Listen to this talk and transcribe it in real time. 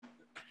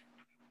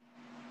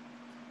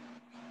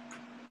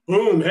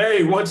Boom.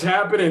 Hey, what's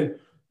happening?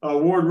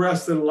 Ward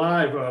Wrestling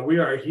Live. We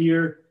are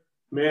here,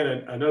 man.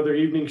 Another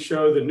evening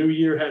show. The new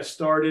year has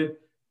started.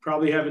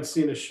 Probably haven't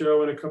seen a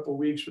show in a couple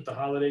weeks with the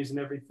holidays and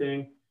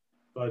everything.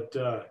 But,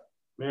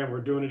 man,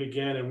 we're doing it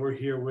again. And we're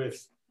here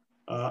with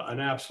an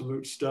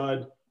absolute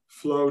stud,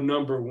 Flow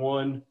number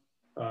one,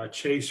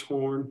 Chase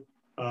Horn.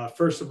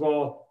 First of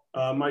all,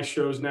 my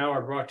shows now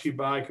are brought to you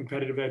by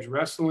Competitive Edge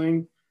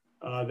Wrestling.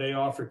 They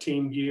offer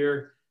team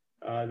gear.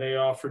 They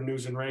offer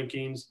news and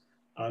rankings.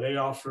 They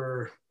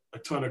offer a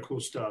ton of cool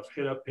stuff.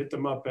 Hit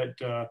them up at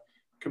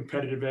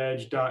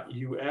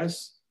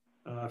competitiveedge.us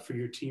for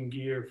your team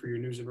gear, for your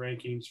news and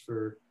rankings,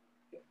 for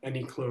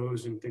any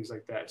clothes and things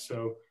like that.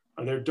 So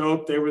they're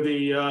dope. They were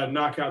the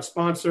knockout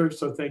sponsor,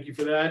 so thank you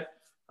for that.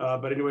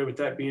 But anyway, with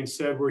that being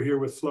said, we're here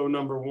with Flow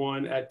number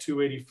one at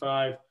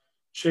 285,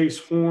 Chase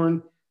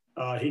Horn.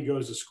 He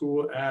goes to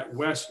school at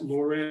West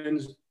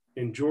Lawrence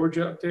in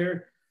Georgia up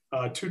there.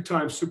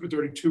 Two-time Super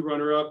 32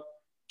 runner-up.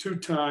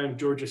 Two-time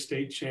Georgia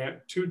State champ,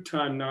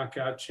 two-time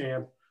knockout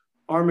champ,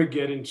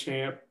 Armageddon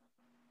champ,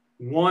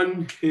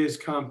 won his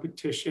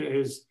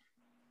competition,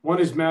 won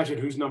his match at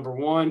Who's Number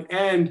One,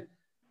 and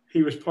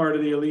he was part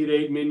of the Elite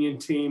Eight Minion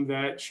team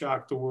that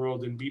shocked the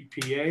world and beat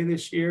PA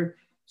this year.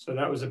 So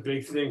that was a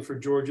big thing for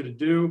Georgia to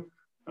do.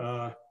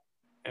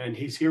 And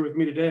he's here with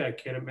me today. I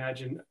can't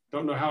imagine,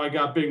 don't know how I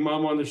got Big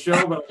Mom on the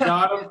show, but I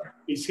got him.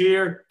 He's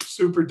here,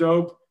 super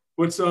dope.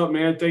 What's up,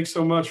 man? Thanks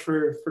so much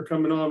for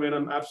coming on, man.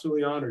 I'm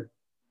absolutely honored.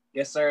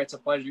 Yes, sir. It's a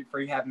pleasure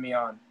for you having me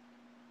on.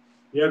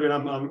 Yeah,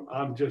 man.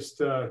 I'm just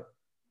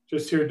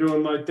here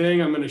doing my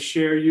thing. I'm going to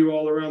share you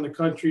all around the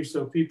country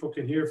so people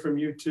can hear from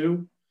you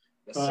too.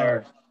 Yes,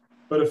 sir.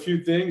 But a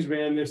few things,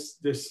 man. This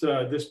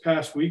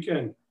past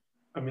weekend.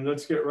 I mean,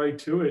 let's get right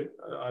to it.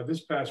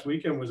 This past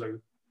weekend was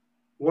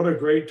what a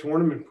great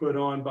tournament put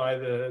on by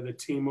the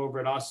team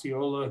over at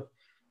Osceola.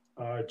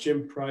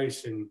 Jim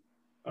Price and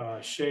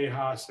Shay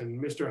Haas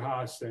and Mr.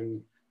 Haas and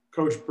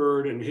Coach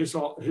Bird and his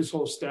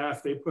whole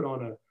staff. They put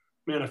on a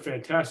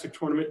fantastic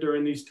tournament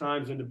during these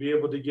times, and to be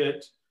able to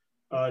get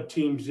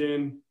teams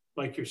in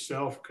like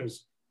yourself,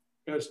 because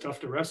it's tough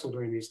to wrestle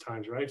during these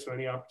times, right? So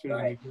any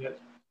opportunity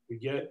we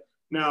get.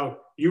 Now,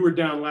 you were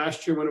down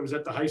last year when it was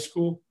at the high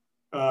school,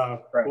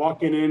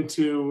 walking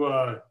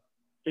into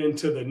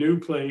the new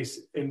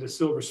place, into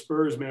Silver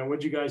Spurs, man.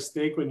 What'd you guys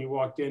think when you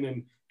walked in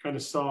and kind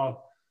of saw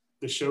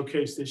the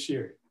showcase this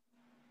year?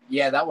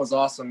 Yeah, that was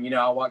awesome. You know,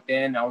 I walked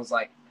in, I was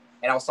like,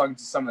 and I was talking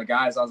to some of the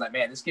guys. I was like,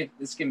 man, this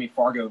give me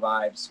Fargo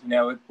vibes. You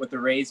know, with the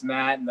raised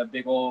mat and the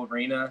big old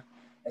arena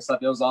and stuff.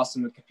 It was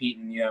awesome to compete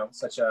in. You know,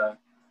 such a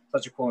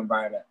cool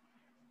environment.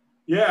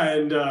 Yeah,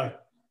 and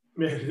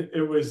man,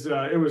 it was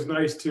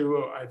nice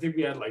too. I think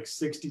we had like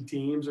 60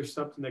 teams or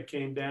something that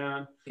came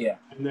down. Yeah.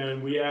 And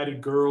then we added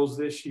girls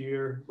this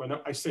year. When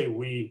I say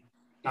we,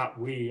 not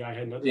we, I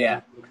had nothing. Yeah.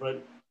 To do, but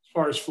as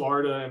far as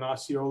Florida and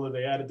Osceola,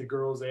 they added the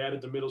girls. They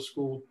added the middle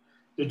school.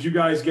 Did you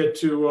guys get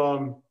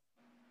to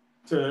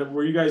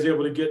were you guys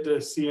able to get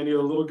to see any of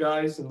the little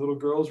guys and little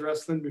girls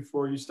wrestling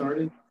before you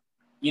started?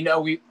 You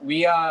know, we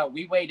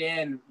weighed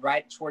in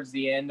right towards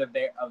the end of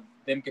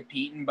them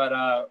competing,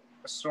 but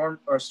Storm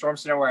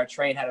Center where I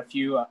trained had a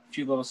few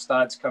little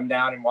studs come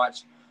down and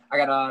watch. I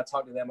got to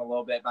talk to them a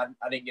little bit. I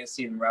didn't get to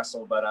see them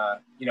wrestle,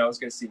 but you know, it was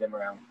good to see them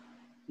around.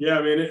 Yeah,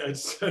 I mean,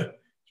 it's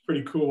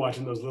pretty cool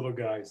watching those little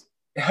guys.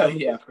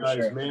 Yeah, for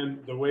sure. Man,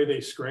 the way they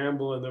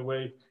scramble and the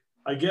way,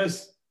 I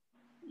guess,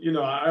 you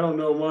know, I don't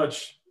know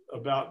much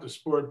about the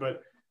sport,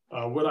 but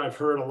what I've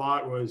heard a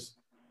lot was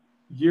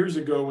years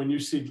ago when you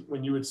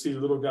would see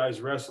little guys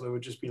wrestle, it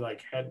would just be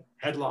like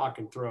headlock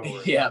and throw.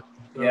 Yeah.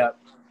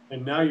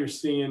 And now you're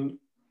seeing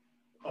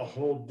a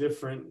whole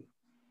different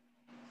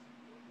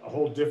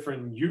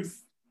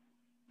youth,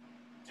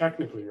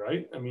 technically,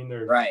 right? I mean,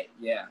 they're right.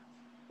 Yeah.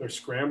 They're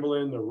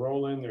scrambling, they're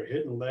rolling, they're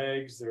hitting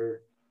legs,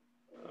 they're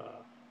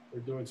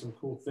doing some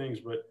cool things.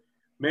 But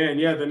man,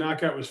 yeah, the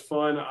knockout was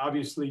fun.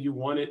 Obviously, you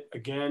won it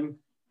again.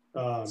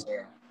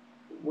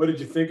 What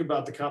did you think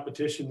about the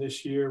competition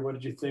this year? What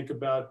did you think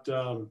about,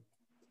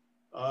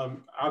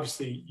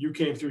 obviously you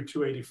came through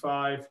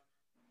 285.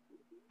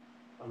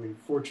 I mean,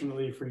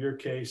 fortunately for your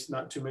case,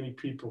 not too many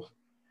people.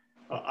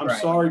 I'm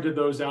sorry to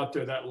those out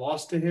there that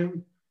lost to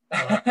him.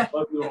 I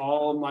love you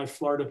all, my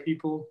Florida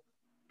people.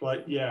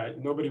 But yeah,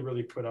 nobody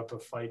really put up a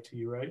fight to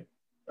you, right?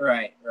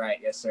 Right.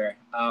 Yes, sir.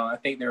 I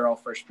think they're all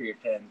first period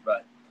pins,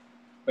 but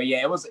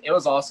yeah, it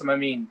was awesome. I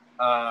mean,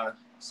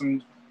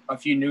 a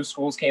few new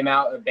schools came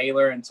out.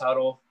 Baylor and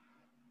Tuttle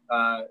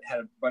had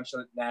a bunch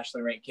of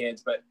nationally ranked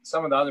kids, but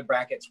some of the other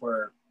brackets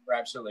were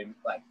absolutely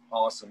like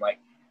awesome. Like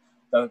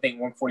I think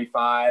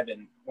 145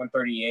 and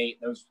 138,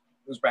 those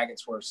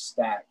brackets were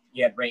stacked.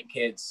 You had ranked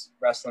kids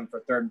wrestling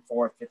for third and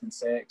fourth, fifth and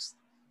sixth.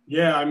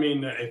 Yeah, I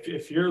mean,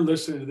 if you're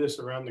listening to this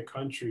around the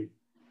country,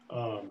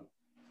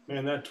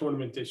 man, that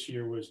tournament this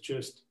year was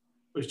just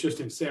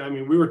insane. I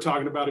mean, we were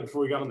talking about it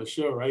before we got on the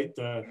show, right?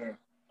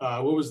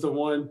 What was the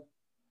one?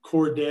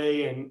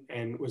 Corday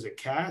and was it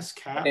Cass?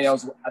 I think I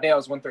was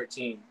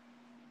 113.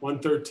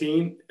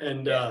 113,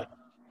 and that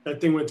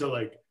thing went to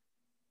like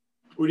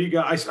What do you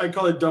got? I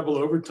call it double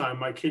overtime.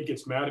 My kid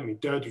gets mad at me.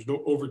 Dad, there's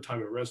no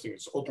overtime at wrestling.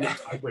 It's ultimate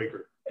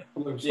tiebreaker.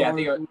 I'm like, Yeah, I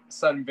think it was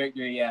sudden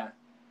victory. Yeah.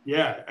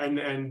 Yeah,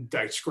 and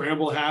that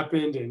scramble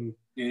happened, and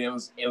Dude,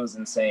 it was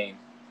insane.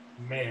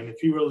 man,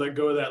 if you were to let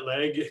go of that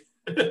leg,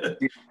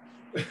 Dude,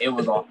 it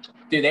was all.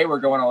 Dude, they were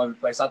going all over the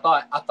place. I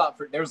thought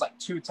there was like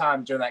 2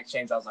 times during that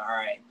exchange. I was like, all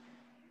right,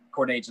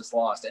 Corday just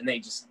lost, and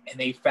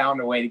they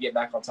found a way to get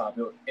back on top.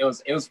 It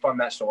was a fun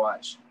match to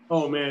watch.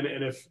 Oh man,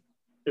 and if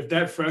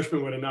that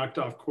freshman would have knocked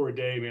off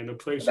Corday, man, the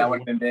place that would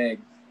have been big,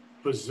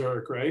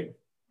 berserk, right?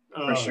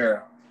 For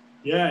sure.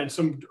 Yeah, and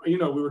some, we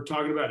were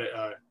talking about it.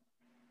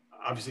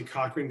 Obviously,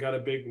 Cochran got a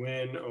big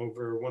win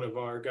over one of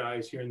our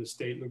guys here in the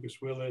state, Lucas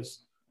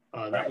Willis.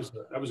 That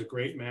was a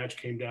great match.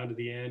 Came down to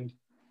the end.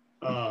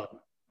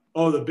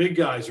 The big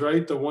guys,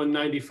 right? The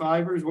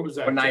 195ers. What was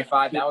that?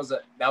 195.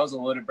 That was a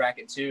loaded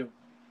bracket too.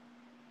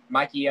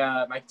 Mikey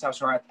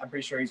Tauschar, I'm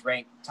pretty sure he's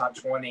ranked top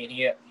 20,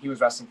 and he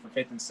was wrestling for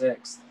 5th and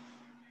 6th.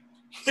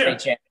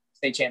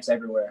 State champs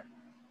everywhere.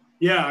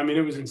 Yeah, I mean,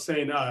 it was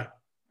insane.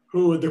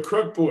 Who the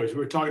Crook boys? We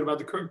were talking about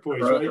the Crook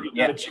boys, right? You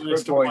got a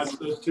chance to watch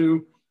those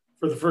two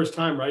for the first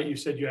time, right? You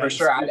said you had. For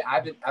sure,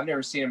 I've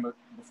never seen them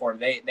before.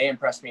 They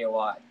impressed me a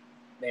lot.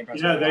 Them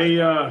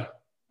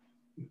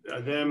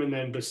and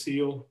then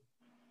Basile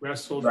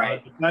wrestled.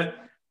 Right.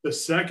 The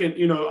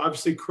second,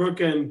 obviously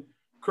Crook and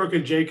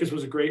Jacobs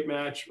was a great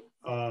match.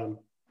 2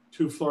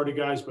 Florida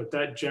guys, but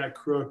that Jack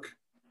Crook,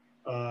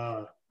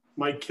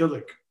 Mike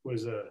Killick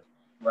was a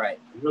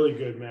really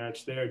good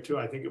match there too.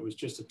 I think it was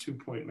just a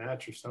 2-point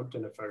match or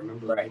something, if I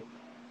remember right.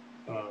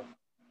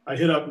 I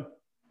hit up,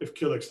 if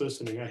Killick's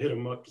listening, I hit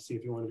him up to see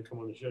if he wanted to come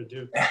on the show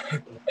too.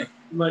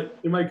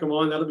 He might come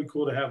on. That'll be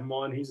cool to have him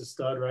on. He's a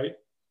stud, right?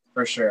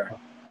 For sure.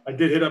 I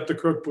did hit up the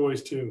Crook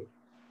boys too.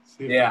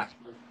 Yeah,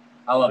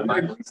 I love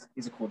Michael.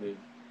 He's a cool dude.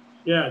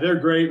 Yeah, they're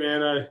great,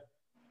 man.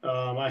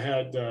 I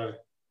had,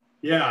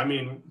 I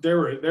mean, there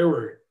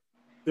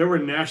were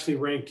nationally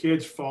ranked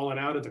kids falling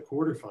out at the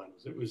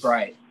quarterfinals. It was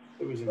right.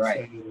 It was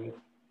insane. Right.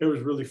 It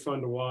was really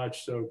fun to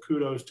watch. So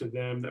kudos to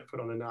them that put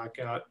on the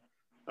knockout.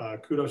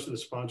 Kudos to the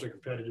sponsor,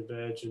 Competitive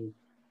Edge, and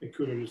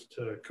kudos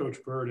to Coach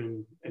Bird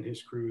and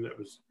his crew. That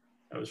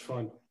was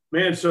fun,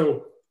 man.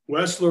 So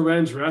West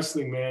Lorenz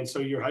Wrestling, man. So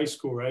your high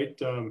school, right?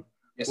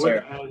 Yes,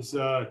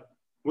 sir.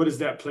 What has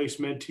that place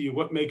meant to you?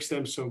 What makes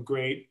them so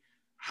great?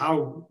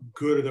 How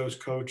good are those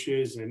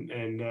coaches?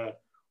 And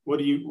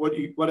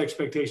what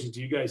expectations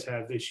do you guys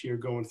have this year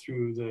going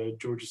through the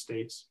Georgia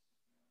States?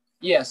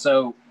 Yeah,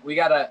 so we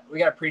got a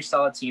pretty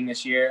solid team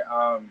this year.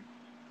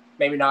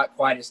 Maybe not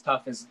quite as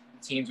tough as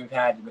the teams we've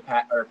had in the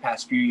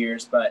past few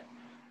years, but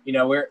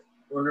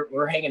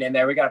we're hanging in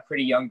there. We got a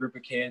pretty young group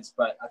of kids,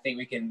 but I think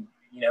we can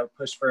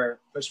push for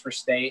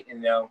state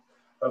and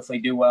hopefully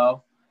do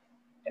well.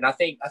 And I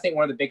think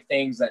one of the big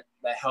things that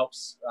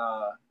helps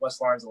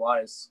West Lawrence a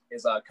lot is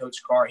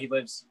Coach Carr. He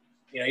lives,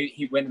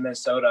 he went to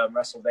Minnesota and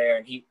wrestled there,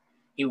 and he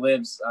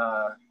lives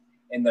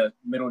in the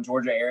middle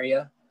Georgia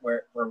area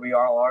where we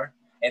all are.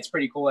 And it's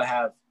pretty cool to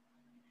have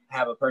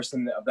a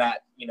person of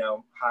that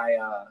high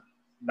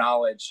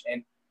knowledge.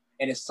 And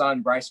his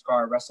son Bryce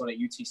Carr wrestled at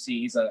UTC.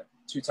 He's a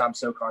 2-time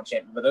SoCon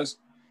champion. But those,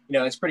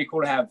 it's pretty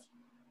cool to have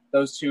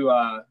those two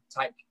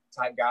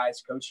type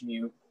guys coaching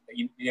you.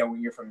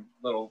 When you're from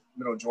middle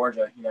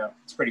Georgia,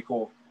 it's pretty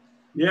cool.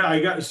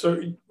 Yeah,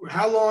 so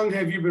how long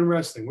have you been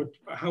wrestling?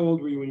 How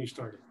old were you when you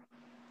started?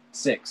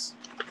 6.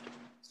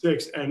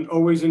 6, and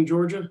always in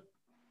Georgia?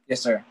 Yes,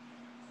 sir.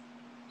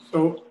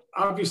 So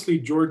obviously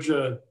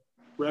Georgia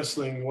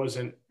wrestling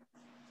wasn't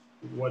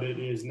what it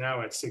is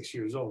now at 6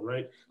 years old,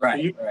 right? Right.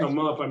 So you come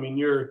up, I mean,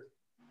 you're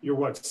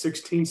what,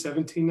 16,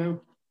 17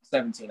 now?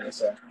 17, yes,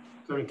 sir.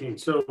 17.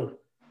 So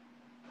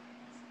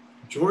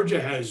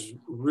Georgia has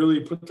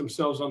really put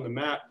themselves on the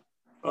map.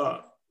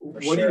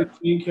 What do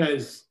you think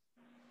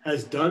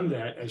has done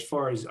that as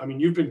far as, I mean,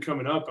 you've been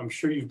coming up. I'm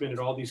sure you've been at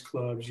all these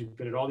clubs. You've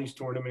been at all these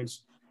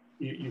tournaments.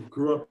 You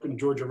grew up in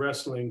Georgia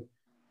wrestling.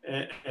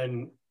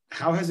 And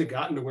how has it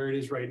gotten to where it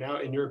is right now,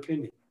 in your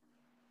opinion?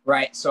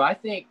 Right. So I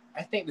think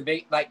the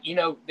big,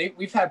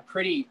 we've had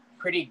pretty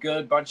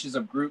good bunches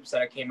of groups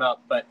that came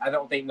up, but I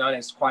don't think none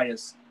is quite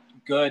as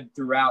good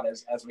throughout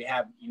as we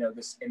have,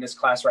 this in this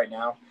class right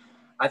now.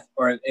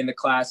 Or in the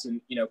class and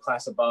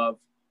class above,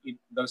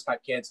 those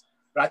type kids.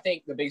 But I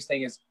think the biggest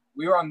thing is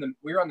we were on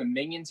the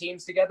Minion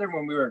teams together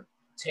when we were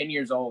 10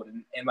 years old,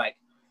 and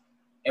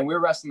we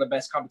were wrestling the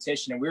best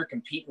competition, and we were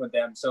competing with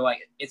them. So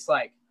it's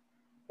like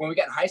when we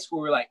got in high school,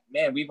 we were like,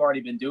 man, we've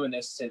already been doing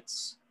this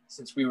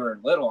since we were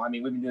little. I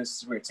mean, we've been doing this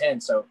since we were 10.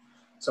 So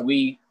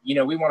we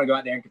we want to go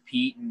out there and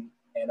compete and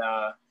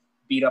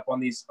beat up on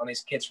these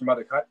kids from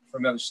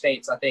other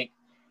states. I think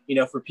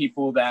for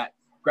people that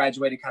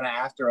graduated kind of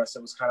after us,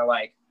 it was kind of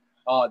like,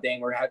 oh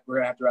dang, we're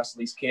gonna have to wrestle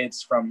these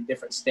kids from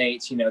different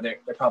states. They're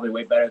probably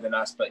way better than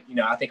us, but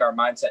I think our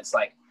mindset's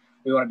like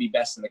we want to be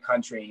best in the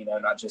country,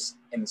 not just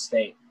in the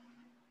state.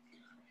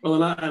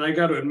 Well, and I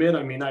got to admit,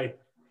 I mean, I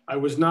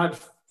was not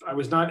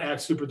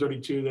at Super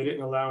 32. They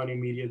didn't allow any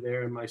media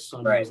there, and my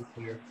son wasn't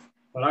there.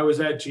 But I was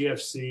at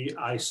GFC.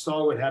 I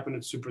saw what happened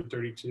at Super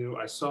 32.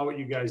 I saw what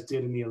you guys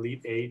did in the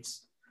Elite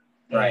Eights.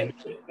 Right.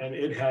 And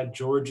it had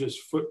Georgia's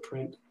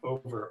footprint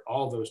over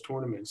all those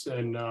tournaments.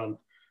 And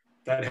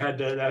that had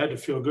to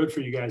feel good for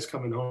you guys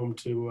coming home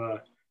to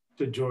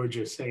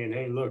Georgia saying,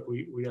 hey, look,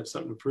 we got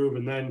something to prove.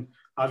 And then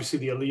obviously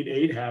the Elite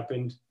Eight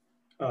happened.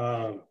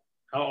 How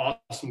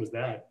awesome was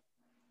that?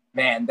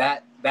 Man,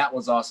 that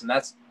was awesome.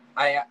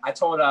 I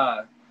told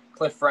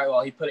Cliff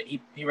Fretwell,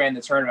 he ran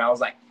the tournament. I was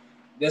like,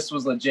 this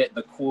was legit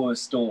the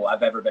coolest duel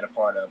I've ever been a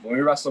part of. When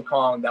we wrestled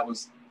Kong, that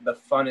was the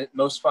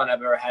most fun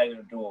I've ever had in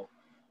a duel.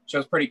 So it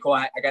was pretty cool.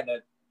 I got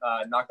to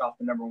knock off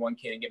the #1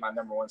 kid and get my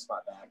 #1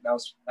 spot back. That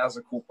was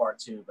a cool part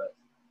too. But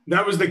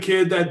that was the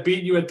kid that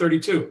beat you at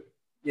 32.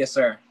 Yes,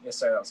 sir. Yes,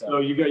 sir. That was so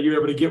you were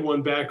able to get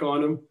one back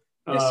on him.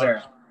 Yes,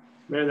 sir.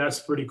 Man, that's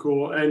pretty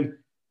cool.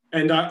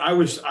 And I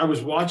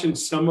was watching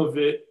some of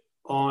it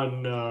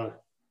on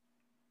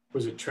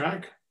was it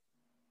Track?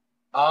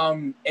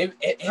 It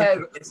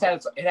had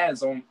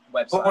its own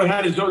website. Oh, it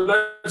had its own.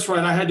 That's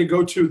right. I had to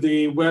go to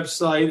the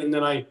website, and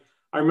then I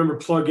remember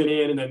plugging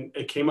in, and then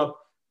it came up.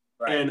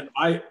 Right. And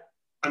I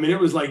mean, it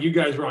was like you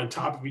guys were on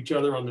top of each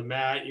other on the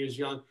mat. You was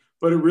young,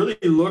 but it really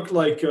looked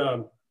like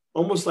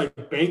almost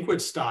like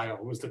banquet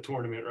style was the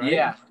tournament, right?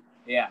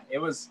 Yeah. It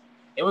was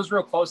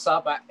real close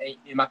up.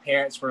 And my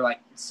parents were like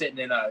sitting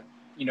in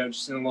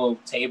just in a little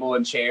table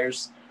and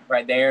chairs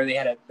right there. They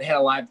had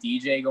a live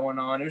DJ going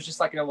on. It was just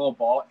like in a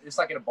little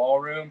in a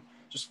ballroom,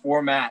 just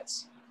 4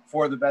 mats,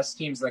 4 of the best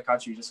teams in the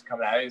country just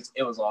coming out.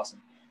 It was awesome.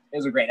 It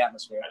was a great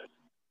atmosphere.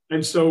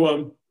 And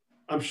so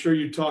I'm sure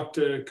you talked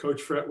to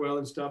Coach Fretwell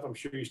and stuff. I'm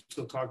sure you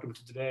still talk to him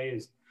today.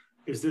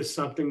 Is this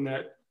something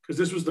that, because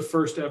this was the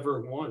first ever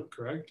one,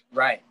 correct?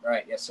 Right.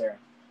 Yes, sir.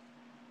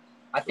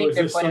 I think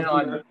they're planning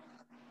on.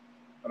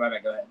 Oh, my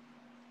bad. Go ahead.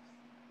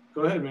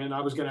 Go ahead, man.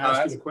 I was going to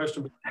ask you the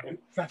question, but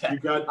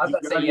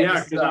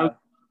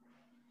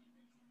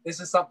this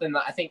is something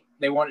that I think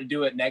they want to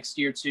do it next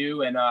year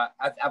too, and I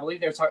believe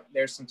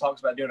there's some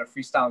talks about doing a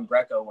freestyle and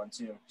Greco one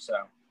too.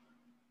 So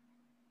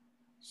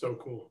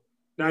cool.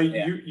 Now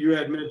you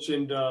had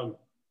mentioned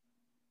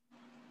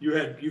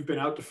you've been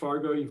out to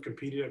Fargo. You've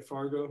competed at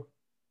Fargo.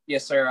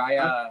 Yes, sir.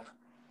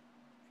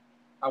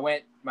 I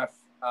went my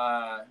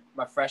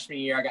freshman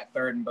year. I got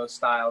 3rd in both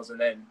styles, and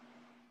then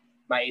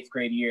my 8th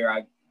grade year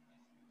I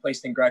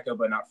placed in Greco,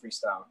 but not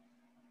freestyle.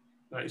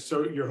 Nice.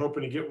 So you're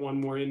hoping to get one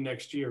more in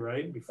next year,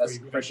 right? That's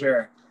for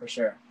sure.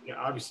 Yeah,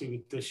 obviously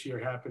with this year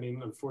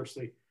happening,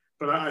 unfortunately.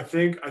 But I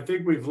think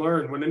we've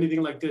learned when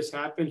anything like this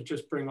happens,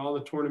 just bring all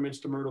the tournaments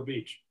to Myrtle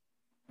Beach.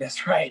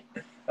 That's right.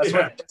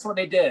 That's what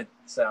they did.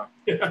 So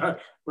yeah,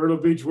 Myrtle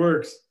Beach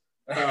works.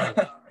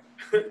 That's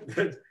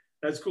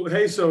cool.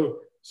 Hey,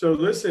 so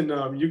listen,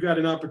 you got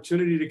an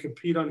opportunity to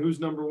compete on who's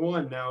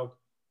 #1 now.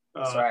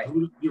 That's right.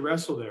 Who did you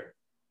wrestle there?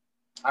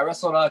 I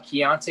wrestled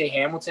Keontae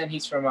Hamilton. He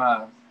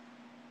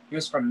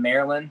was from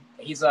Maryland.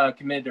 He's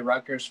committed to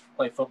Rutgers to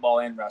play football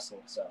and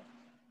wrestle. So.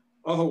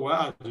 Oh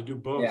wow, to do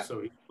both. Yeah. So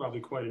he's probably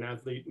quite an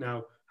athlete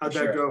now. How'd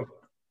that go?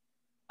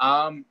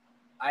 I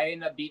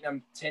ended up beating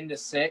him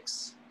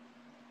 10-6.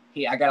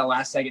 I got a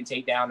last-second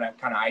takedown to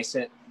kind of ice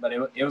it, but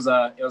it was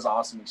an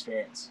awesome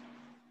experience.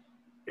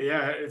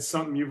 Yeah, it's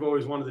something you've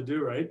always wanted to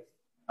do, right?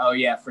 Oh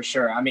yeah, for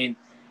sure. I mean,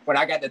 when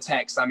I got the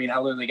text, I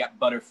literally got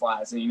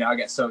butterflies, and I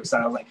got so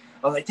excited. I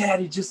was like, Dad,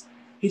 they just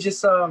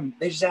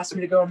asked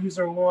me to go on who's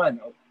 #1.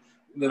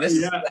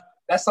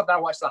 That's something I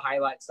watched the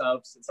highlights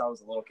of since I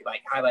was a little kid.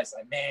 Like highlights,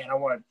 like man, I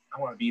want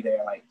to be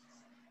there. Like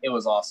it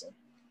was awesome.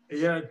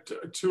 Yeah,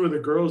 2 of the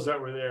girls that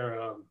were there,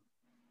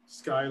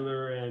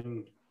 Skylar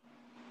and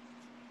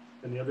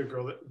the other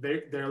girl,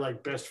 they're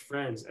like best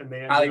friends, and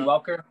they Ali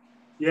Welker.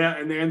 Yeah,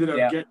 and they ended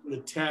up getting the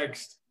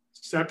text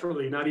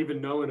separately, not even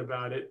knowing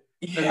about it.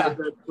 Yeah, and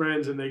they're best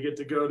friends, and they get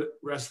to go to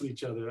wrestle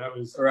each other. That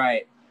was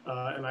right.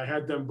 And I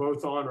had them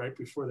both on right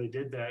before they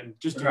did that, and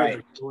just to hear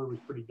their story was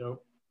pretty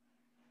dope.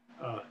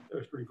 That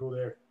was pretty cool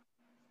there.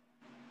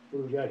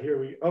 What do we got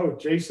here?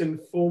 Jason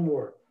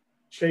Fulmore.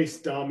 Chase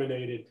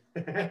dominated.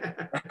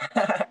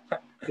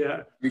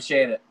 Yeah.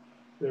 Appreciate it.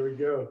 There we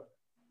go.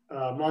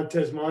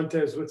 Montez,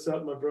 what's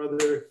up, my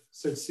brother?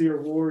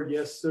 Sincere Ward,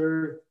 yes,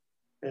 sir.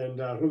 And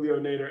Julio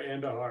Nader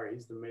Andahar,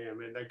 he's the man.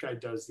 That guy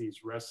does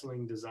these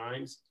wrestling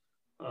designs.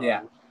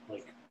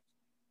 Like,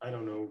 I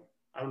don't know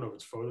if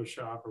it's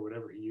Photoshop or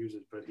whatever he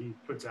uses, but he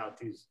puts out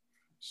these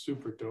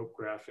super dope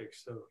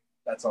graphics. So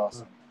that's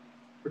awesome.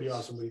 Pretty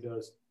awesome what he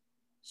does.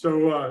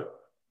 So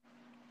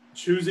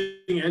choosing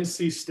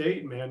NC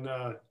State, man,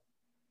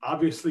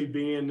 obviously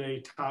being a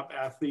top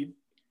athlete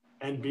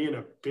and being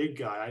a big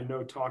guy. I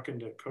know talking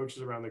to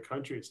coaches around the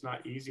country, it's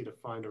not easy to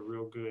find a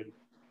real good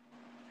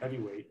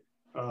heavyweight.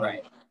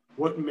 Right.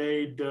 What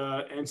made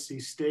NC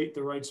State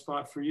the right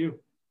spot for you?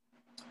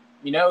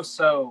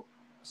 So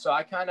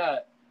I kind of,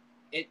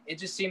 it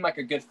just seemed like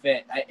a good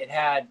fit. It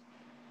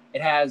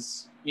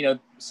has,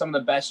 some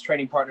of the best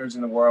training partners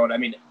in the world. I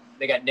mean,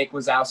 they got Nick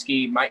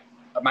Wazowski, Mike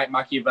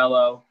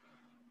Machiavello,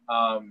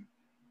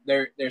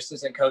 their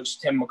assistant coach,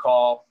 Tim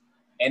McCall,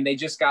 and they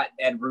just got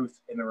Ed Ruth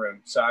in the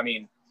room. So, I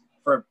mean,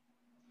 for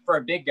for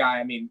a big guy,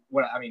 I mean,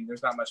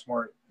 there's not much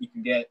more you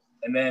can get.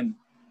 And then,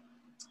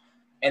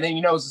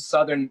 you know, it was a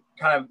Southern,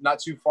 kind of not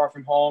too far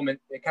from home, and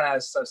it kind of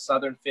has a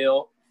Southern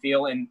feel.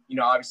 And, you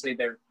know, obviously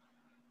they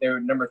were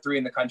number 3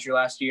 in the country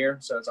last year.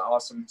 So it's an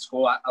awesome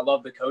school. I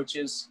love the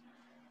coaches.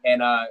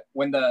 And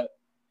when the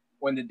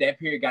dead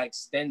period got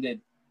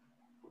extended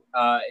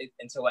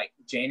until like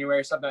January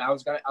or something, I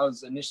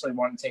was initially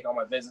wanting to take all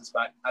my visits,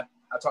 but I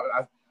told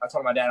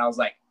my dad, I was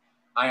like,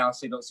 I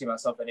honestly don't see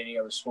myself at any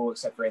other school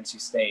except for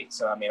NC State.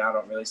 So, I mean, I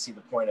don't really see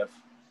the point of,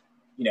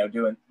 you know,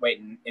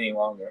 waiting any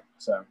longer.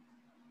 So.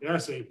 Yeah,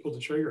 so you pulled the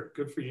trigger.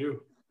 Good for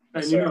you.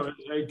 And, Yes, you know,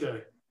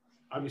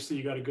 obviously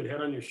you got a good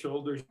head on your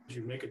shoulders.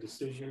 You make a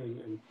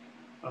decision. And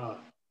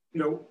you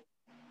know,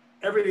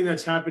 everything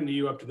that's happened to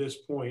you up to this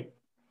point,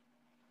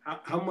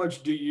 how much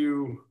would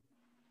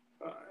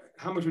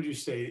you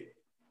say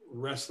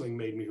wrestling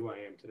made me who I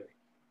am today?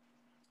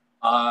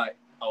 A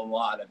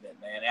lot of it,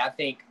 man. I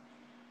think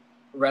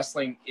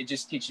wrestling, it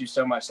just teaches you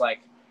so much.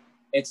 Like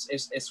it's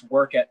the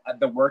work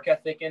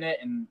ethic in it,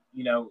 and,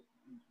 you know,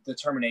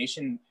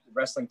 determination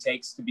wrestling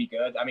takes to be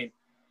good. I mean,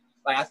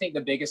 like, I think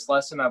the biggest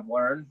lesson I've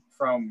learned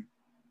from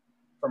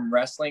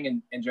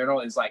wrestling in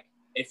general is, like,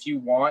 if you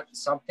want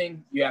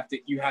something, you have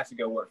to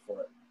go work for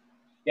it.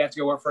 You have to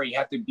go work for it. You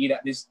have to beat out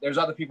there's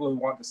other people who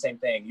want the same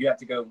thing. You have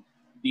to go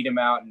beat them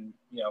out and,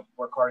 you know,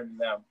 work harder than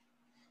them.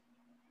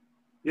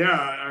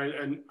 Yeah,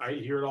 I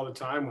hear it all the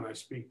time when I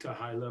speak to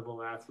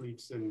high-level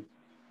athletes and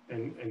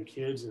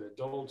kids and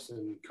adults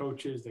and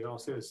coaches. They all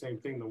say the same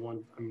thing.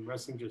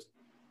 Wrestling just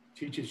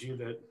teaches you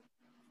that,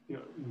 you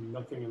know,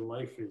 nothing in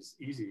life is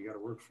easy. You got to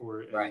work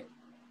for it. Right.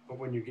 But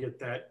when you get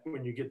that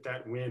win,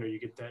 or you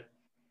get that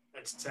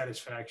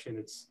satisfaction,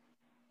 it's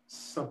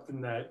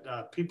something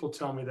that people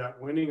tell me that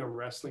winning a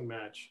wrestling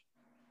match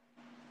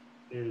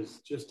is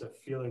just a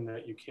feeling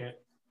that you can't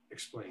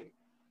explain.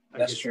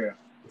 That's true.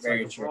 It's very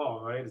like a true.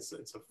 brawl, right? It's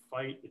a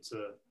fight. It's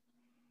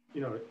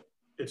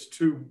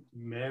 2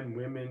 men,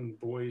 women,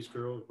 boys,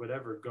 girls,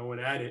 whatever, going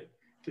at it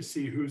to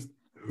see who's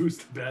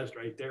the best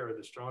right there, or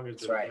the strongest.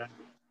 That's right.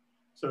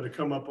 So to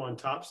come up on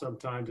top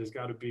sometimes has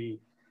got to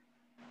be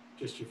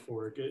just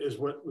euphoric. Is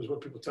what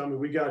people tell me.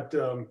 We got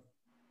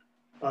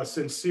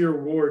Sincere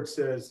Ward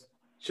says,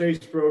 Chase,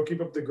 bro, keep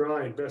up the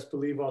grind. Best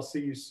believe I'll see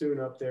you soon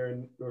up there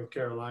in North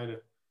Carolina.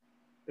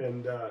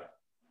 And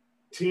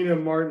Tina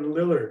Martin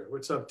Lillard,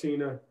 what's up,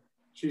 Tina?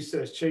 She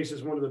says, Chase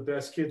is one of the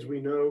best kids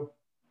we know.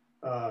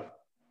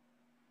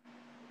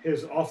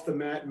 His off the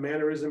mat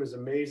mannerism is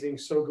amazing.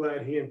 So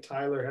glad he and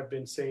Tyler have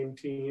been same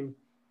team.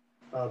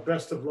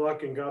 Best of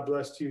luck, and God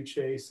bless to you,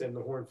 Chase, and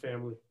the Horn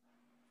family.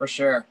 For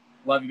sure.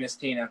 Love you, Miss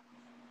Tina.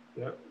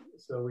 Yep.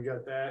 So we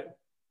got that.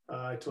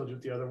 I told you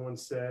what the other one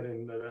said,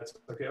 and that's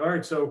okay. All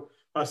right. So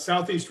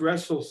Southeast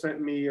Wrestle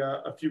sent me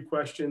a few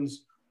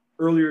questions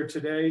earlier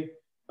today.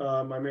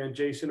 My man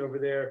Jason over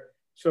there.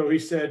 So he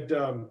said,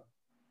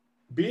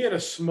 being a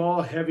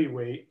small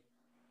heavyweight,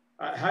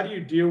 how do you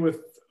deal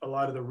with a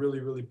lot of the really,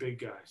 really big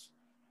guys?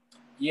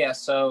 Yeah.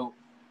 So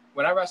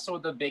when I wrestle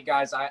with the big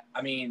guys, I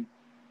mean,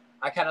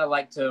 I kind of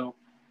like to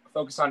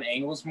focus on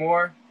angles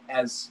more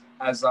as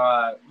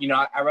you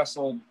know, I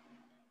wrestled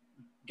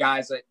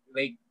guys that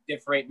they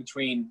differentiate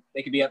between,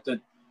 they could be up to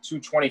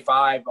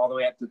 225 all the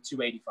way up to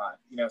 285,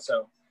 you know,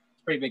 so it's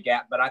a pretty big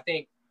gap. But I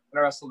think when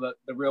I wrestle the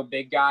real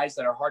big guys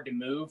that are hard to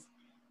move,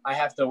 I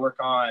have to work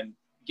on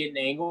getting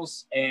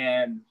angles,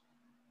 and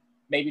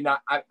maybe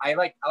not, I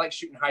like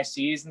shooting high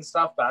C's and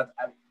stuff, but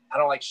I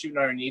don't like shooting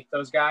underneath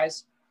those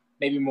guys.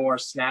 Maybe more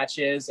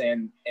snatches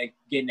and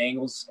getting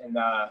angles and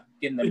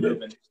getting them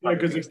moving. Yeah,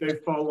 because if they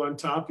fall on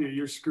top of you,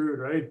 you're screwed,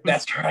 right?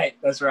 That's right.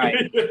 That's right.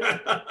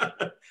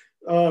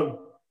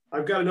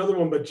 I've got another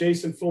one, but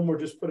Jason Fulmore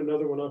just put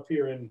another one up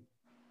here, and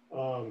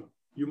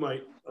you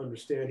might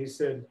understand. He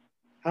said,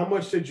 how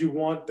much did you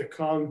want the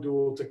Kong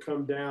duel to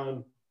come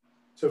down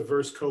to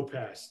verse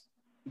Copass?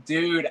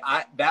 Dude,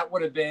 that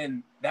would have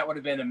been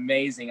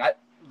amazing. I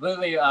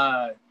literally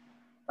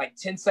like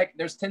 10 seconds.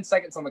 There's 10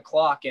 seconds on the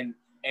clock, and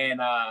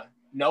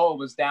Noah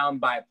was down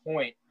by a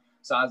point.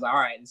 So I was like, all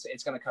right,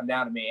 it's going to come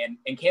down to me.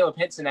 And Caleb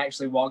Henson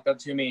actually walked up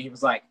to me.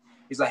 He's like,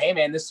 hey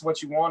man, this is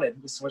what you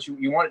wanted. This is what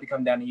you wanted to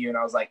come down to you. And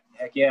I was like,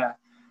 heck yeah.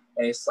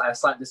 And I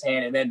slapped his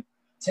hand, and then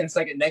 10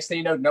 seconds, next thing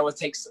you know, Noah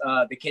takes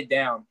the kid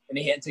down, and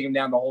he hadn't taken him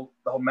down the whole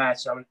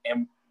match.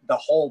 And the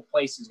whole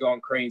place is going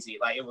crazy.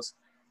 Like it was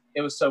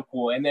so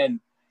cool. And then,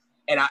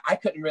 I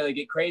couldn't really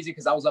get crazy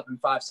because I was up in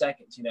 5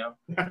 seconds, you know?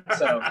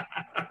 So.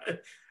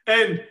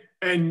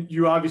 and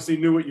you obviously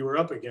knew what you were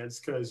up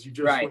against, because you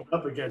just right. went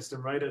up against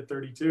him right at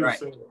 32. Right.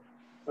 So,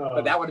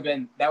 but that would have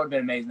been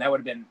amazing. That would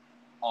have been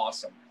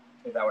awesome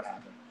if that would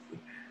happen.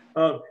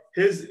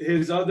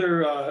 His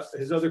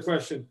other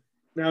question.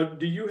 Now,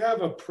 do you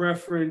have a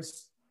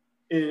preference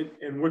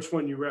in which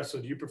one you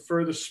wrestle? Do you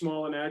prefer the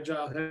small and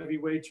agile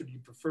heavyweights, or do you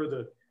prefer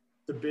the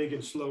big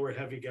and slower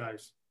heavy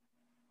guys?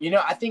 You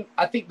know, I think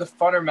the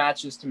funner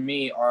matches to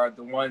me are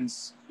the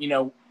ones, you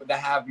know, that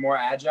are more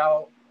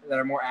agile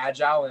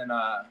and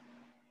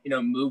you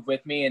know, move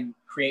with me and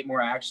create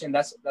more action.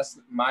 That's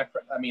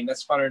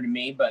funner to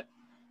me. But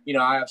you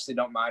know, I obviously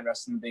don't mind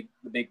wrestling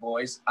the big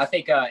boys. I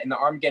think in the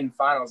Armageddon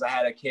finals, I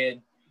had a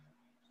kid.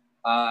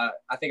 I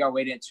think I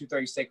weighed in at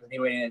 236 and he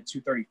weighed in at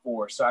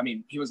 234. So I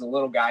mean, he was a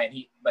little guy, and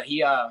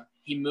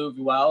he moved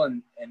well,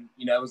 and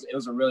you know, it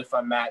was a really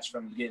fun match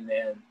from getting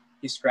in.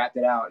 He scrapped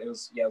it out. It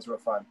was real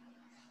fun.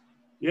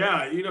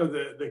 Yeah, you know,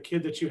 the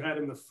kid that you had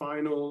in the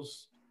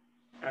finals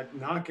at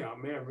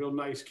Knockout, man, real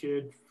nice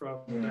kid from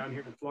down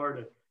here in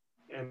Florida,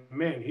 and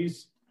man,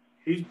 he's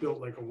built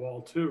like a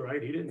wall too,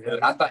 right? He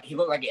didn't. I thought he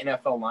looked like an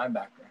NFL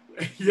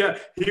linebacker. Yeah,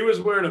 he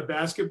was wearing a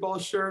basketball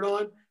shirt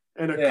on,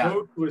 and a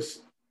coach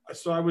was.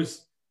 So I don't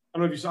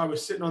know if you saw, I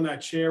was sitting on that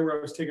chair where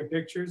I was taking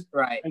pictures,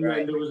 right? And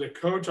then there was a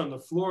coach on the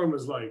floor and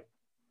was like,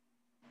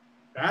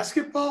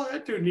 "Basketball?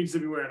 That dude needs to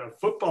be wearing a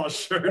football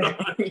shirt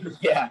on."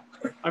 Yeah,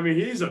 I mean,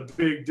 he's a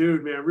big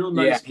dude, man. Real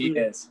nice. Yeah, he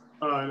is.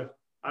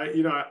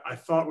 I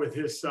thought with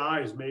his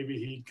size, maybe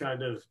he'd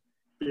kind of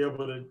be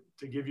able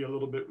to give you a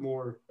little bit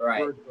more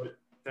work, but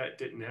that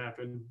didn't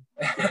happen.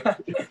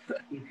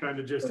 You kind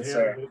of just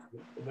handled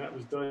it, and that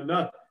was done.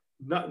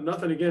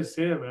 Nothing against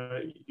him.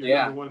 You're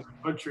number one in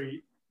the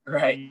country.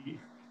 Right.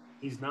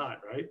 He's not,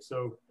 right?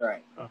 So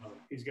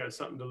he's got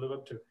something to live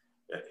up to.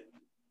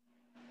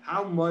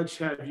 How much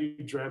have you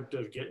dreamt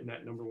of getting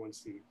that number one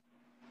seed?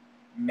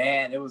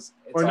 Man, it's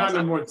or not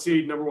number one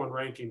seed, number one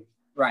ranking.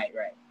 Right.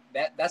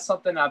 That's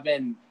something I've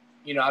been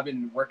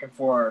working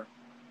for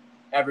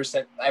ever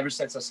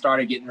since I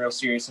started getting real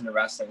serious into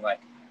wrestling.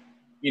 Like,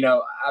 you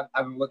know,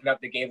 I've been looking up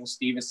to Gable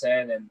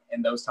Stevenson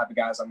and those type of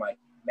guys. I'm like,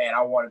 man,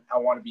 I want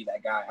to be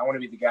that guy. I want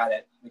to be the guy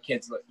that the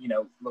kids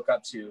look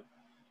up to,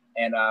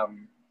 and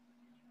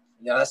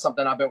you know, that's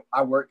something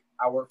I work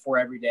for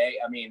every day.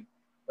 I mean,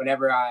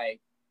 whenever I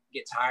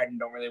get tired and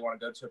don't really want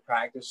to go to a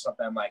practice or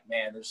something, I'm like,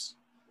 man,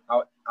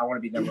 I want to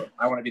be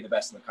the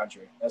best in the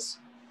country. That's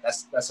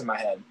in my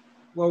head.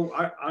 Well,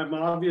 I'm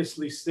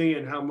obviously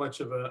seeing how much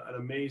of an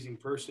amazing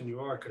person you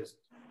are, because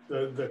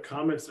the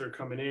comments that are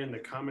coming in, the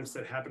comments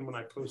that happened when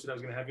I posted I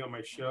was going to have you on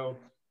my show,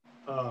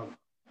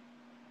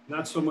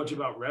 not so much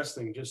about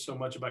wrestling, just so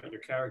much about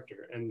your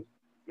character. And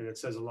it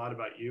says a lot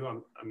about you.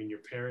 I mean, your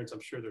parents,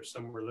 I'm sure they're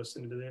somewhere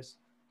listening to this.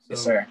 So,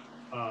 yes, sir.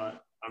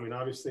 I mean,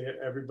 obviously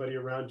everybody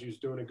around you is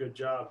doing a good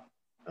job.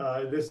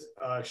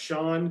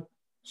 Sean,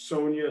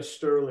 Sonia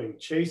Sterling,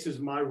 Chase is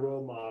my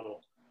role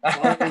model.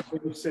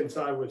 Since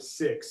I was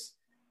 6.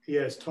 He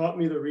has taught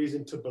me the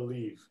reason to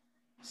believe.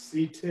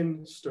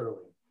 Seaton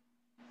Sterling.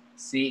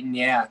 Seaton,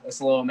 yeah. That's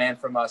a little man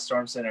from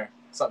Storm Center.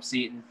 What's up,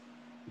 Seaton?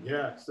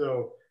 Yeah,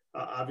 so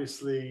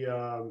obviously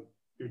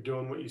you're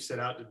doing what you set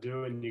out to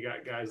do, and you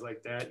got guys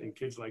like that and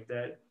kids like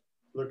that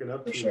looking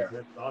up to you. Sure.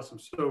 That's awesome.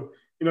 So,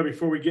 you know,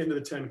 before we get into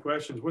the 10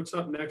 questions, what's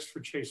up next for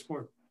Chase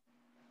Horn?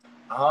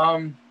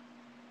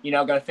 You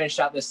know, going to finish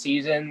out this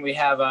season. We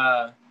have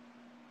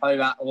probably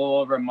about a little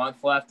over a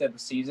month left of the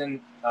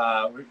season.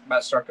 We're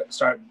about to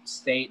start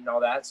state and all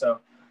that. So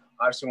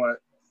I just want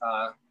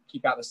to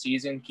keep out the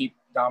season, keep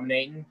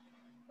dominating,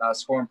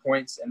 scoring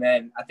points. And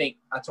then I think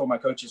I told my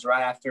coaches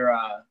right after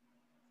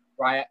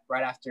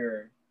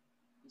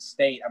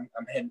state,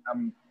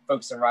 I'm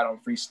focusing right on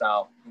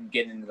freestyle and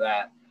getting into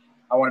that.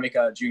 I want to make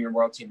a junior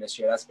world team this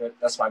year.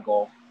 That's my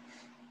goal.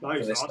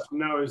 Nice. Awesome. Stuff.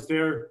 Now, is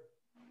there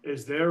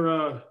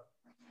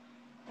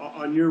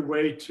on your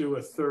way to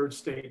a third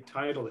state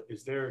title,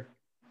 is there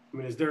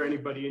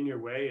anybody in your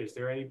way? Is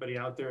there anybody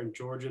out there in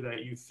Georgia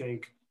that you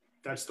think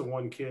that's the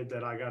one kid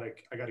that I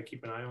gotta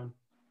keep an eye on?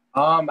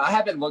 I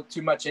haven't looked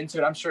too much into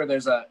it. I'm sure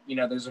there's a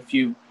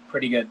few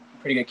pretty good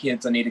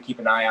kids I need to keep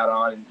an eye out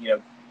on, and, you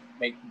know,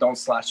 don't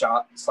slouch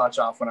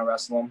off when I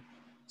wrestle them.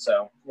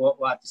 So we'll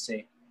have to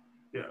see.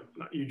 Yeah,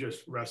 you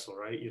just wrestle,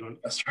 right? You don't.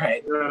 That's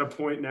right. You're at a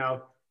point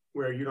now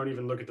where you don't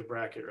even look at the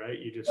bracket, right?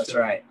 You just. That's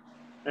right.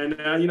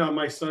 And you know,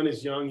 my son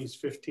is young; he's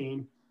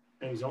 15,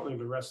 and he's only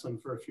been wrestling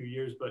for a few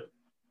years. But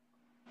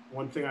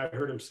one thing I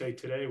heard him say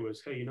today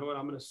was, "Hey, you know what?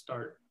 I'm going to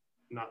start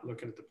not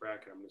looking at the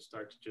bracket. I'm going to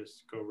start to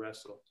just go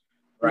wrestle."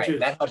 Right.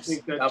 That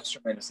helps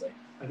tremendously.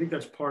 I think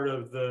that's part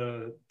of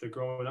the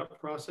growing up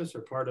process,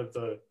 or part of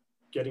the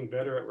getting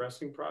better at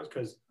wrestling process.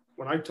 Because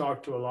when I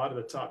talk to a lot of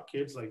the top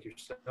kids like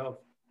yourself,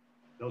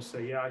 they'll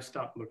say, "Yeah, I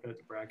stopped looking at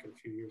the bracket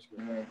a few years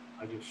ago.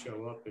 I just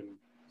show up and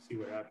see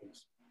what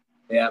happens."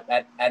 Yeah,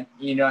 at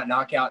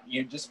Knockout,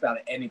 just about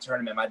at any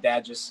tournament, my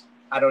dad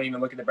I don't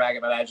even look at the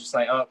bracket. My dad's just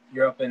like, "Oh,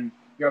 you're up in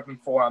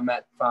 4. I'm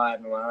at 5."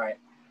 And I'm like, all right,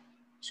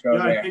 just go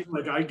there. I think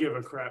like I give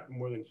a crap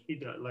more than he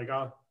does. Like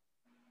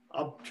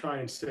I'll try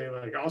and say,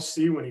 like, I'll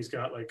see when he's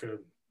got like a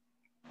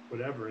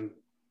whatever,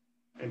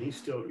 and he's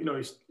still, you know,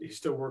 he's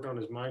still working on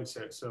his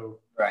mindset. So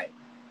right,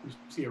 you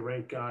see a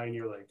ranked guy and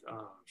you're like,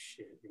 oh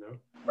shit, you know.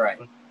 Right.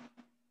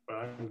 But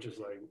I'm just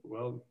like,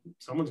 well,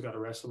 someone's got to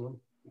wrestle him.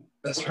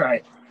 That's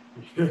right.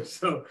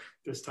 So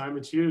this time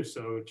it's you.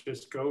 So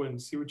just go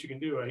and see what you can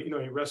do. You know,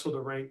 he wrestled a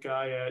ranked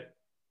guy at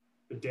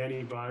the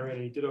Danny Byron,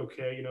 and he did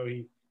okay. You know,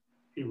 he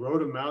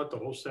rode him out the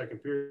whole second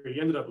period. He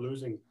ended up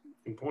losing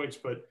in points,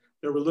 but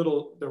there were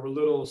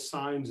little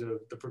signs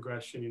of the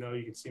progression. You know,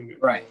 you can see him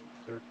get right.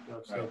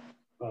 So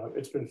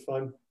it's been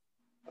fun.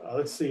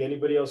 Let's see.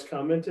 Anybody else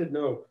commented?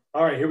 No.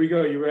 All right, here we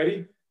go. You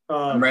ready?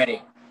 I'm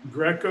ready.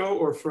 Greco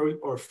or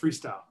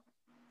freestyle?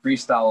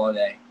 Freestyle all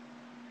day.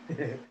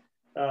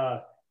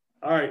 All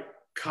right.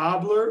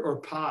 Cobbler or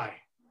pie?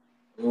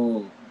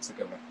 Ooh, that's a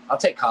good one. I'll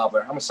take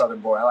cobbler. I'm a Southern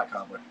boy. I like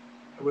cobbler.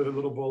 With a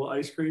little bowl of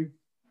ice cream?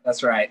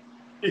 That's right.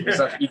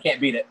 Yeah. You can't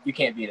beat it. You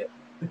can't beat it.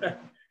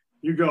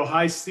 You go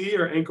high C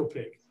or ankle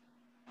pick?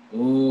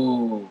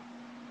 Ooh.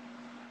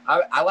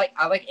 I like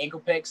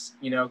ankle picks.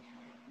 You know,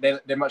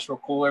 they're much more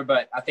cooler,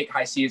 but I think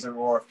high C's are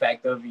more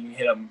effective. You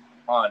hit them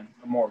on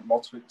a more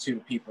multitude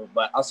of people,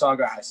 but I'll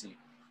go high C.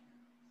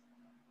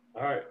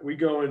 All right.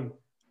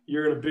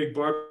 You're in a big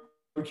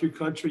barbecue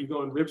country. You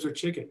going ribs or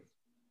chicken?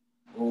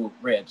 Ooh,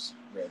 ribs.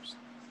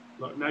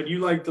 Now, do you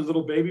like the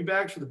little baby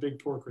backs or the big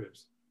pork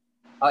ribs?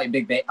 I like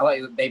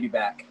baby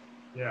back.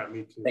 Yeah,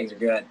 me too. Things are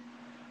good.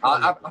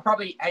 I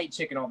eat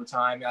chicken all the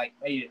time. I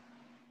eat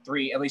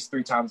it at least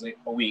three times a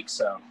week,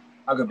 so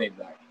I'll go baby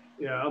back.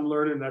 Yeah, I'm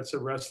learning that's a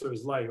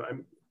wrestler's life.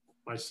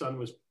 My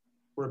son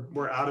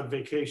we're out of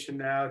vacation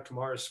now.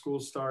 Tomorrow's school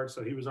starts,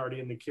 so he was already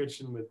in the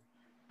kitchen with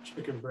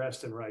chicken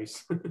breast and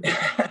rice.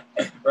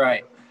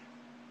 Right.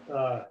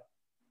 The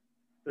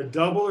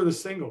double or the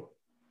single?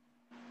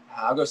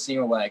 I'll go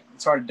single leg.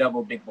 It's hard to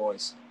double big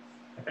boys.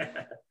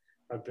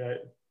 I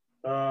bet.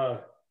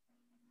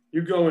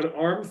 You going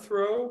arm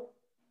throw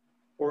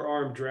or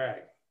arm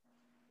drag?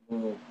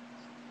 Ooh.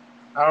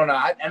 I don't know.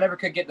 I never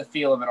could get the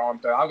feel of an arm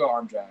throw. I'll go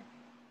arm drag.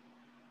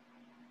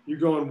 You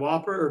going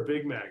Whopper or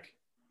Big Mac?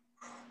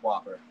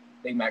 Whopper.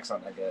 Big Mac's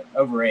not that good.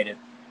 Overrated.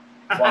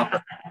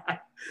 Whopper.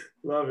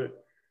 Love it.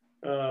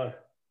 There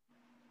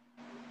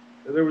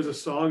was a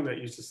song that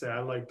used to say,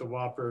 I like the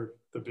Whopper,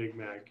 the Big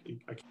Mac.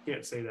 I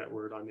can't say that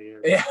word on the air.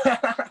 Yeah.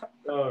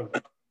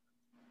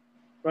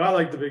 But I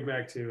like the Big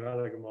Mac too. I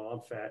like them all.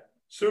 I'm fat.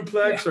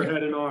 Suplex or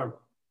head and arm?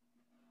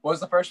 What was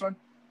the first one?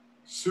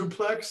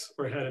 Suplex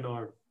or head and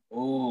arm?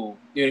 Ooh,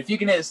 dude, if you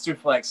can hit a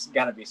suplex,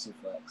 gotta be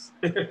suplex.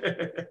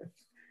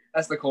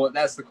 That's the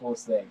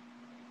coolest thing.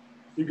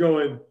 You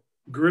going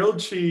grilled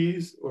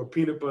cheese or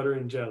peanut butter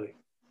and jelly?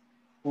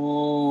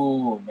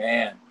 Ooh,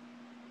 man.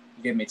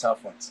 You give me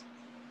tough ones.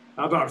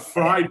 How about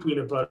fried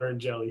peanut butter and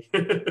jelly?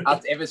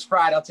 If it's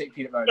fried, I'll take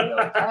peanut butter and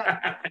jelly.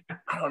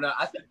 I don't know.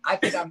 I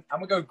think I'm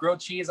gonna go grilled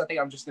cheese. I think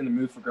I'm just in the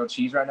mood for grilled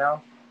cheese right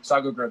now, so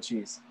I'll go grilled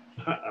cheese.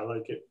 I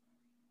like it.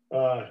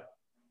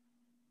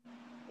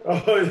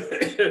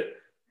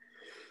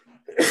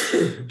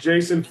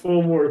 Jason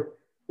Fulmore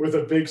with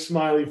a big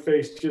smiley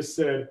face just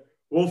said,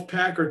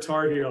 Wolfpack or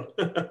Tar Heel?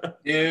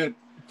 Dude,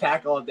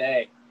 Pack all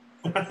day.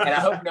 And I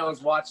hope no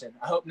one's watching.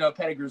 I hope no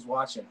Pettigrew's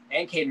watching.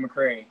 And Caden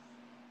McCrary.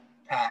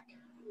 Pack.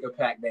 Go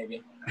Pack,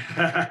 baby.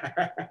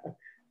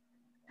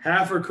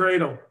 Half or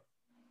cradle?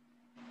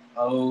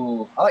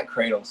 Oh, I like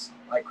cradles.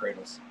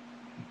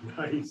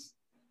 Nice.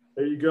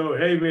 There you go.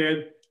 Hey,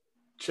 man.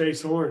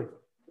 Chase Horn.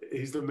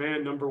 He's the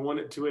man, number one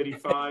at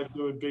 285,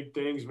 doing big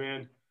things,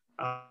 man.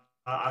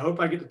 I hope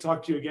I get to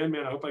talk to you again,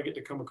 man. I hope I get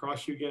to come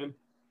across you again.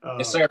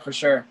 Yes, sir, for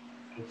sure.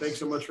 And thanks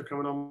so much for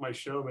coming on my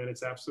show, man.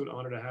 It's an absolute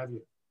honor to have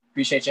you.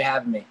 Appreciate you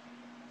having me.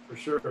 For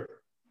sure.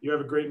 You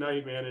have a great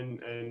night, man.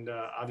 And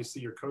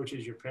obviously your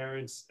coaches, your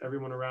parents,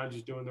 everyone around you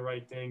is doing the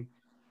right thing.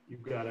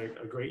 You've got a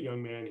great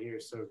young man here.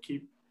 So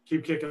keep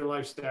kicking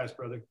life stats,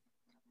 brother.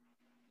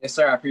 Yes,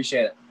 sir. I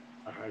appreciate it.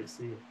 All right.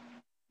 See you.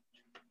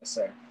 Yes,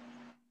 sir.